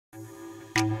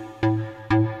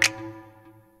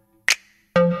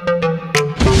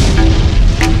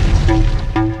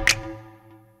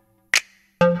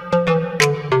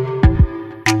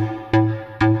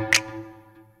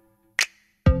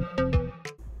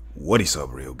What is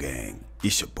up, real gang?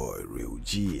 It's your boy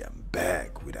RealGee. I'm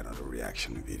back with another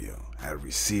reaction video. I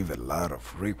received a lot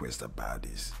of requests about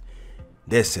this.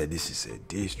 They said this is a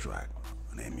diss track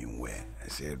on Hemingway. I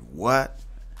said, what?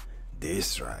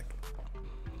 Diss track?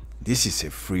 This is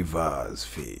a FREEVERSE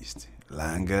feast.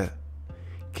 LANGAR,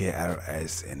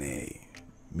 KRSNA.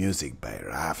 Music by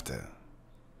RAFTAAR.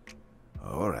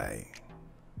 Alright.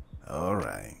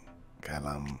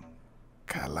 KALAMKAAR.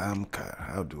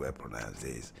 How do I pronounce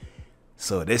this?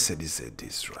 So they said this is a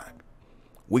diss track.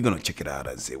 We're gonna check it out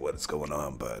and see what's going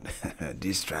on, but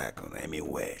diss track on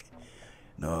Hemingway.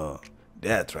 No,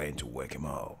 they're trying to work him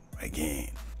out again.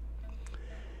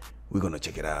 We're gonna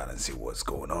check it out and see what's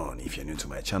going on. If you're new to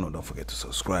my channel, don't forget to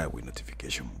subscribe with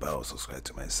notification bell. Subscribe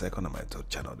to my second and my third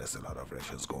channel. There's a lot of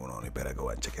reactions going on. You better go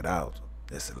and check it out.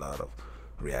 There's a lot of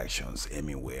reactions.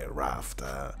 Hemingway,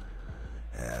 RAFTAAR,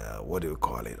 what do you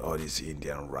call it? All these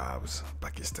Indian raps,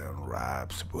 Pakistan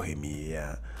raps,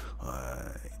 Bohemia,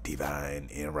 Divine,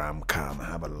 Aram Kam. I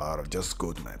have a lot of. Just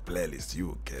go to my playlist. You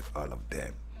will get all of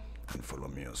them. And follow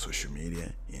me on social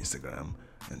media, Instagram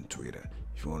and Twitter.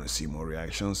 If you want to see more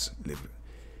reactions, leave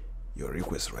your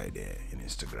request right there in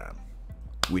Instagram.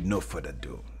 With no further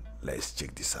ado, let's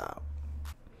check this out.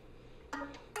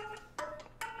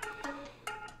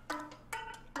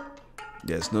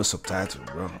 There's no subtitle,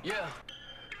 bro. Yeah,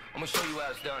 I'm gonna show you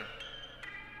how it's done.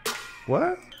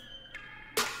 What?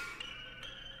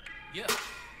 Yeah.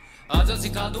 आजा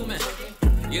सिखा दूं मैं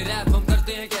ये rap हम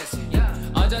करते हैं कैसे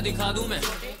आजा दिखा दूं मैं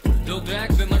लोग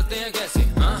ट्रैक पे मरते हैं कैसे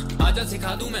हाँ आजा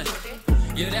सिखा दूं मैं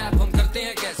ये रैप हम करते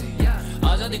हैं कैसे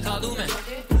आजा दिखा दूं मैं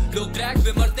लोग ट्रैक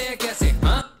पे मरते हैं कैसे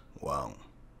हाँ. Wow.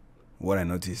 What I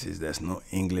noticed is there's no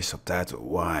English subtitle.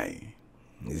 Why?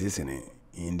 Is this in an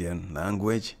Indian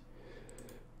language?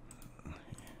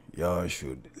 Y'all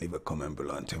should leave a comment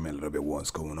below and tell me a little bit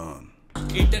what's going on.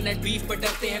 Internet beef पर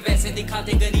डरते हैं वैसे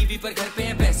दिखाते गरीबी पर घर पे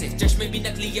हैं पैसे चश्मे भी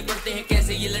नकली ये पढ़ते हैं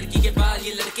कैसे ये लड़की के बाल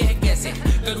ये लड़के हैं कैसे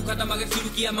करूँ खत्म अगर शुरू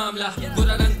किया मामला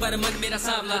गोरा रंग पर मन मेरा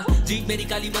सांवला जीत मेरी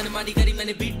काली मनमानी करी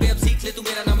मैंने बीट पे अब सीख ले तू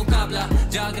मेरा ना मुकाबला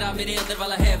जाग रहा मेरे अंदर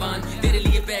वाला हैवान तेरे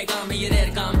लिए पैगाम है ये रैर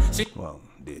काम. Well,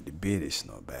 the beat is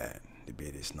not bad. The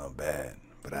beat is not bad.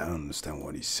 But I don't understand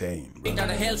what he's saying, bro.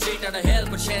 Straight out of hell,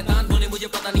 but शैतान बोले मुझे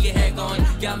पता नहीं ये है कौन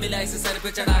क्या मिला इसे सर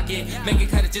पे चढ़ा के मैं के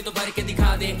खर्चे तो भर के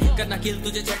दिखा दे करना किल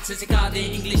तुझे झट से सिखा दे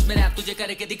इंग्लिश में रैप तुझे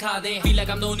करके दिखा दे feel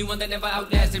like I'm the only one that never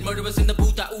outlasted murderers in the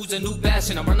booth I ooze a new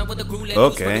passion I'm running with the crew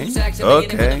Okay.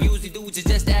 usually dudes is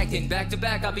just acting back to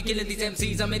back I'll be killing these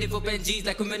MCs I'm in it for Benjis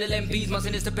like criminal MPs my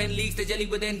sinister pen leaks they jelly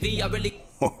with envy I really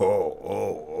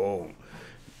Oh.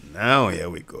 Now here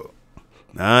we go.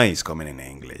 Now he's coming in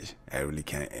English. I really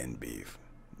can't end beef.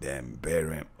 Then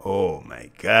bury him. Oh my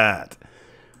God.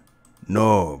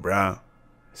 No, bro.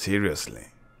 Seriously.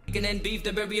 can end beef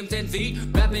the bury him 10 feet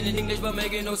rapping in English but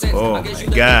making no sense. Oh I guess my you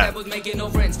the God. that was making no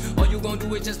friends. All you gonna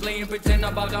do is just play and pretend.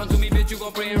 I bow down to me, bitch. You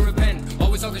gon' pray and repent.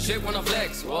 Always talking shit when I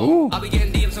flex. Whoa. I'll be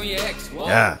getting DMs on your ex. Whoa.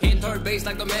 Yeah. Hitting third base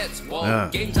like the Mets. Whoa. Yeah.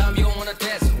 Game time, you don't wanna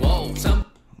test. Whoa.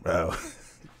 Bro,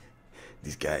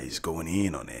 this guy is going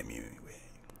in on Hemingway.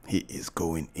 He is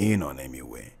going in on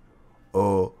Hemingway.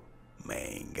 Oh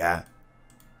my God.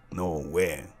 No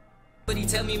way. But he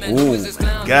tell me, man, who is this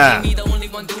clown? God. Me the only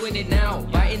one doing it now.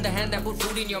 Right in the hand that put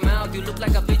food in your mouth. You look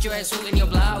like a bitch, your ass suit in your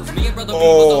blouse. Me and brother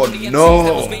Oh, was the only no. MCs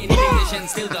that was spitting in English and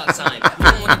still got signed. You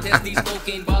don't wanna test these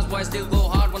cocaine bars, boy. I still go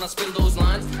hard when I spill those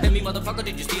lines. Tell me, motherfucker,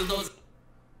 did you steal those?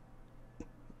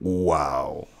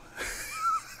 Wow.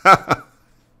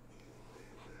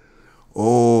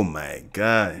 Oh my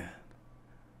God.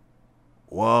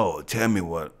 Whoa, tell me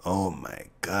what. Oh my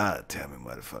God, tell me,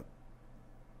 motherfucker.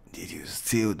 Did you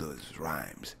steal those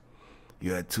rhymes?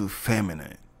 You are too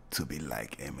feminine to be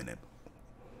like Eminem.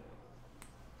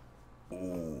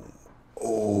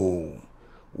 Oh,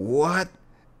 what?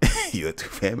 You're too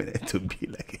feminine to be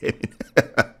like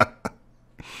Eminem.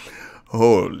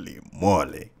 Holy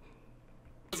moly.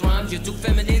 Rhymes, you're too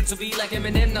feminine to be like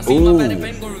Eminem. Now see my bad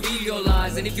pen gon' reveal your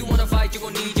lies. And if you wanna fight, you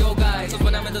gon' need your guys. Cause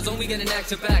when I'm in the zone, we get an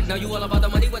action back. Now you all about the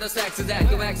money, where the stacks is at.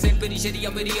 Your accent pretty shitty,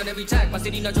 I'm witty on every track. My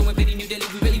city not showing pity, New Delhi,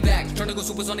 we really back. Trying to go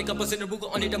supersonic, up us in the Ruger.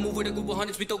 On it, I move with a group of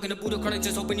hundreds. We talking the Buddha chronic.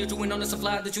 Just hoping you're doing on the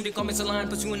supply. That you didn't comments a line.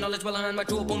 Pursuing knowledge behind my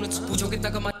true opponents. Pucho get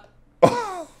stuck on my.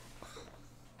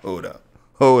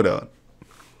 Hold on.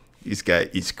 This guy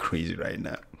is crazy right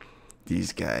now.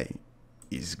 This guy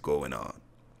is going on.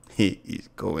 He is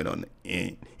going on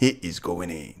in. He is going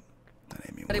in.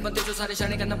 अरे बंदे जो सारे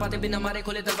शाने करना पाते बिना मारे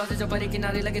खोले दरवाजे जब परे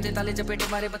किनारे लगे थे ताले चपेटे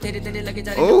मारे बथेरे तेरे लगे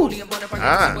जा रहे गोलियां बोले पड़े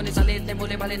बोले साले इतने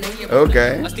बोले वाले नहीं है वो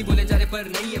असली बोले जा रहे पर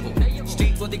नहीं है वो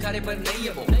स्ट्रीट वो दिखा रहे पर नहीं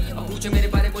है वो अब पूछे मेरे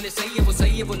बारे बोले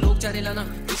सही है वो लोग चारे लाना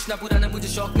कृष्णा पुराना मुझे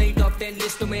शौक नहीं टॉप 10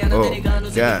 लिस्ट में आना तेरे गानों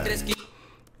से इंटरेस्ट की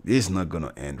This is not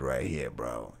gonna end right here,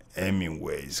 bro.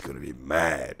 Hemingway is gonna be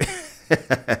mad.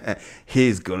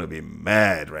 He's gonna be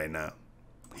mad right now.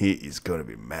 He is gonna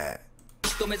be mad.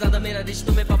 रिश्तों में ज्यादा मेरा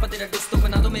रिश्तों में पापा तेरा डिस्को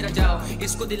बना दो मेरा जाओ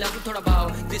इसको दिला दो थोड़ा भाव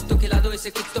दिस तो खिला दो इसे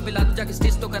कुछ तो पिला दो जाके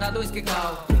स्टिच तो करा दो इसके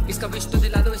घाव इसका विश तो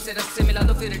दिला दो इसे रस से मिला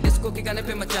दो फिर डिस्को के गाने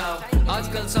पे मचाओ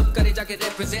आजकल सब करे जाके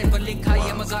रिप्रेजेंट पर लिखा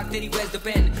है मजाक तेरी वेस्ट द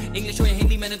पेन इंग्लिश और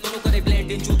हिंदी मैंने दोनों करे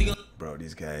blend in जूतियों. Bro,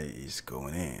 this guy is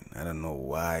going in. I don't know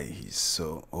why he's so,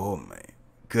 oh my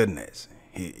goodness.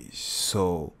 He is so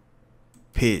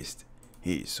pissed.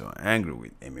 He is so angry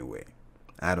with Hemingway.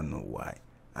 I don't know why.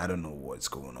 I don't know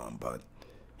what's going on, but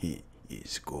he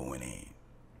is going in.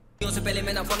 से पहले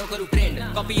मैं ना follow करूं trend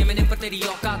copy है मैंने पर तेरी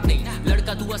औकात नहीं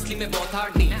लड़का तू असली में बहुत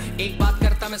हार्ड नहीं एक बात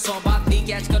करता मैं 100 बात नहीं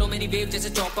कैच करो मेरी वेव जैसे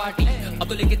चौपाटी अब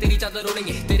तो लेके तेरी चादर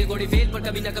उड़ेंगे तेरे घोड़े फेल पर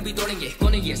कभी ना कभी तोड़ेंगे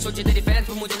कौन है ये सोचे तेरे फैंस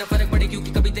पर मुझे ना फर्क पड़े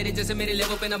क्योंकि कभी तेरे जैसे मेरे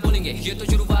लेवल पे ना बोलेंगे ये तो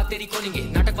शुरुआत तेरी खोलेंगे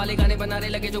नाटक वाले गाने बनाने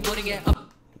लगे जो बोरिंग है.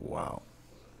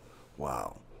 Wow.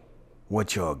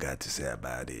 What y'all got to say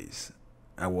about this?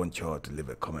 I want y'all to leave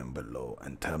a comment below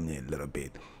and tell me a little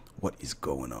bit what is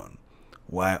going on.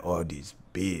 Why all this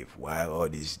beef? Why all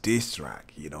this diss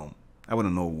track? You know, I want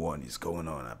to know what is going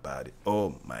on about it.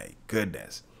 Oh my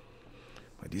goodness.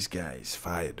 But this guy is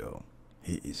fired though.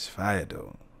 He is fired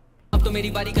though. अब तो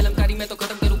मेरी बारी कलमकारी मैं तो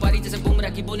खत्म करूं पारी जैसे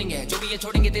बुमराह की बॉलिंग है जो भी ये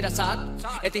छोड़ेंगे तेरा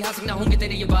साथ ऐतिहासिक ना होंगे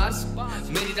तेरे ये बार्स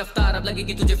मेरी रफ्तार अब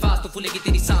लगेगी तुझे फास्ट तो फूलेगी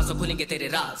तेरी सांस और खुलेंगे तेरे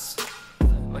राज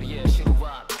और ये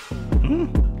शुरुआत.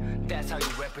 That's how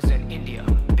you represent India,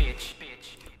 bitch.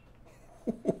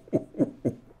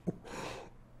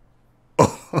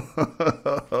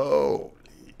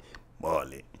 Holy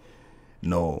moly.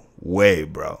 No way,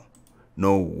 bro.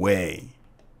 No way.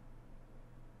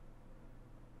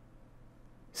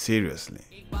 Seriously.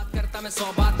 एक बात करता मैं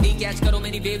 100 बात नहीं कैच करो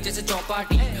मेरी वेव जैसे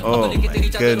चौपाटी Oh लेके तेरी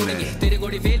चादर उड़ेंगे goodness. तेरे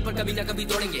घोड़े फेल पर कभी ना कभी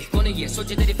तोड़ेंगे कौन है ये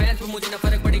सोचे तेरे फैंस पर मुझे ना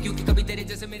फर्क पड़े क्योंकि कभी तेरे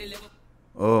जैसे मेरे level.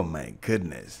 Oh my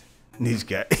goodness. This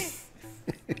guy.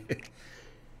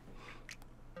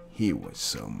 He was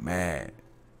so mad.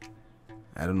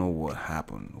 I don't know what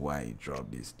happened, why he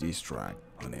dropped this track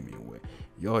on Hemingway.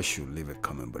 Y'all should leave a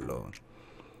comment below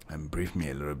and brief me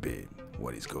a little bit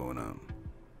what is going on.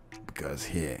 Because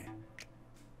here,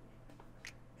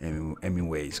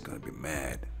 Hemingway is gonna be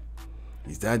mad.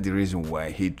 Is that the reason why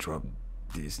he dropped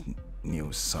this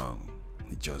new song?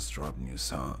 He just dropped new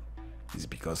song. It's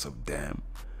because of them.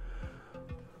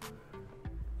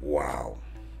 Wow.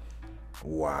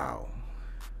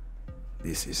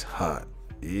 This is hot.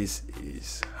 This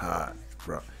is hot,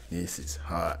 bro. This is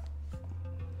hot.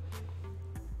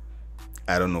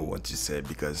 I don't know what to say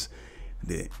because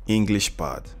the English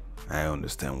part, I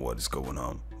understand what is going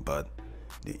on, but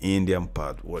the Indian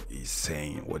part, what he's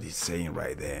saying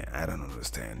right there, I don't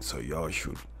understand. So y'all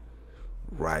should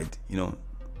write, a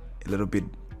little bit,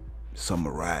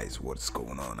 summarize what's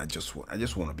going on. I just want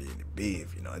to be in the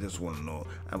beef, I just want to know.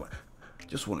 I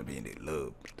just want to be in the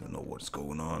loop to know what's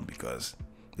going on because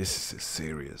this is a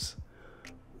serious.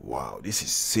 Wow, this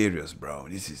is serious, bro.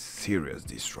 This is serious.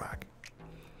 This track.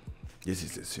 This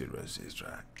is a serious diss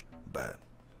track. But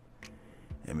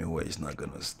Hemingway is not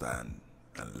gonna stand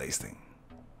and listen.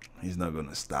 He's not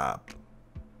gonna stop.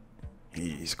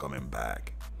 He is coming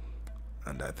back.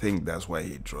 And I think that's why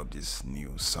he dropped this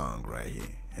new song right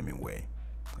here, Hemingway.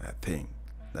 I think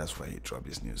that's why he dropped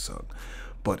this new song.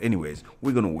 But anyways,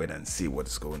 we're gonna wait and see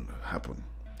what's going to happen.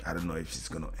 I don't know if it's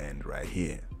gonna end right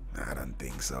here. I don't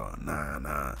think so.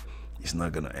 Nah. It's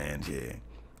not gonna end here.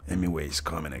 Hemingway is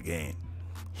coming again.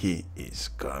 He is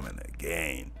coming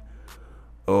again.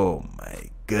 Oh my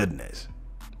goodness,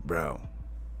 bro.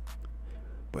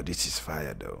 But this is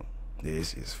fire though.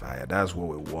 This is fire. That's what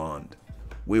we want.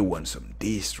 We want some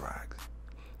diss tracks.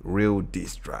 Real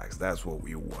diss tracks. That's what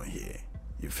we want here.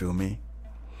 You feel me?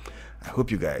 I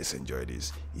hope you guys enjoy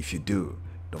this. If you do,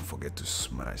 don't forget to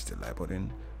smash the like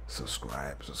button.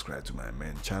 Subscribe to my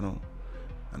main channel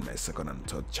and my second and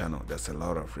third channel. There's a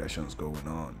lot of reactions going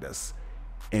on. There's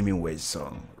Hemingway's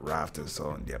song, RAFTAAR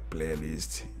song, their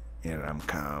playlist,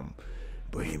 RAMCAM,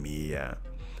 Bohemia,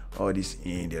 all these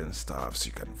Indian stuff. So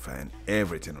you can find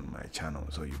everything on my channel.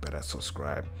 So you better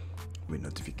subscribe with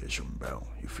notification bell.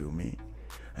 You feel me?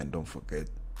 And don't forget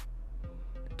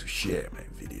to share my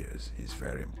videos. It's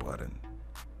very important.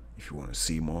 If you want to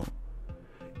see more,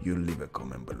 you leave a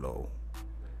comment below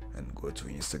and go to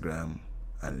Instagram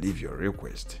and leave your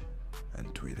request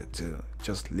and Twitter too.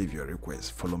 Just leave your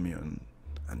request. Follow me on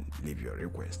and leave your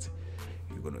request.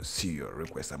 You're gonna see your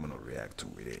request. I'm gonna react to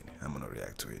it. I'm gonna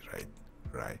react to it, right?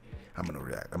 I'm gonna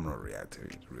react to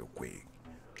it real quick.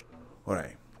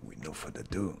 Alright, with no further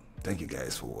ado, thank you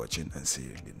guys for watching and see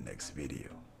you in the next video.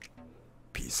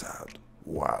 Peace out.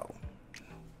 Wow.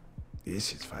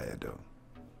 This is fire though.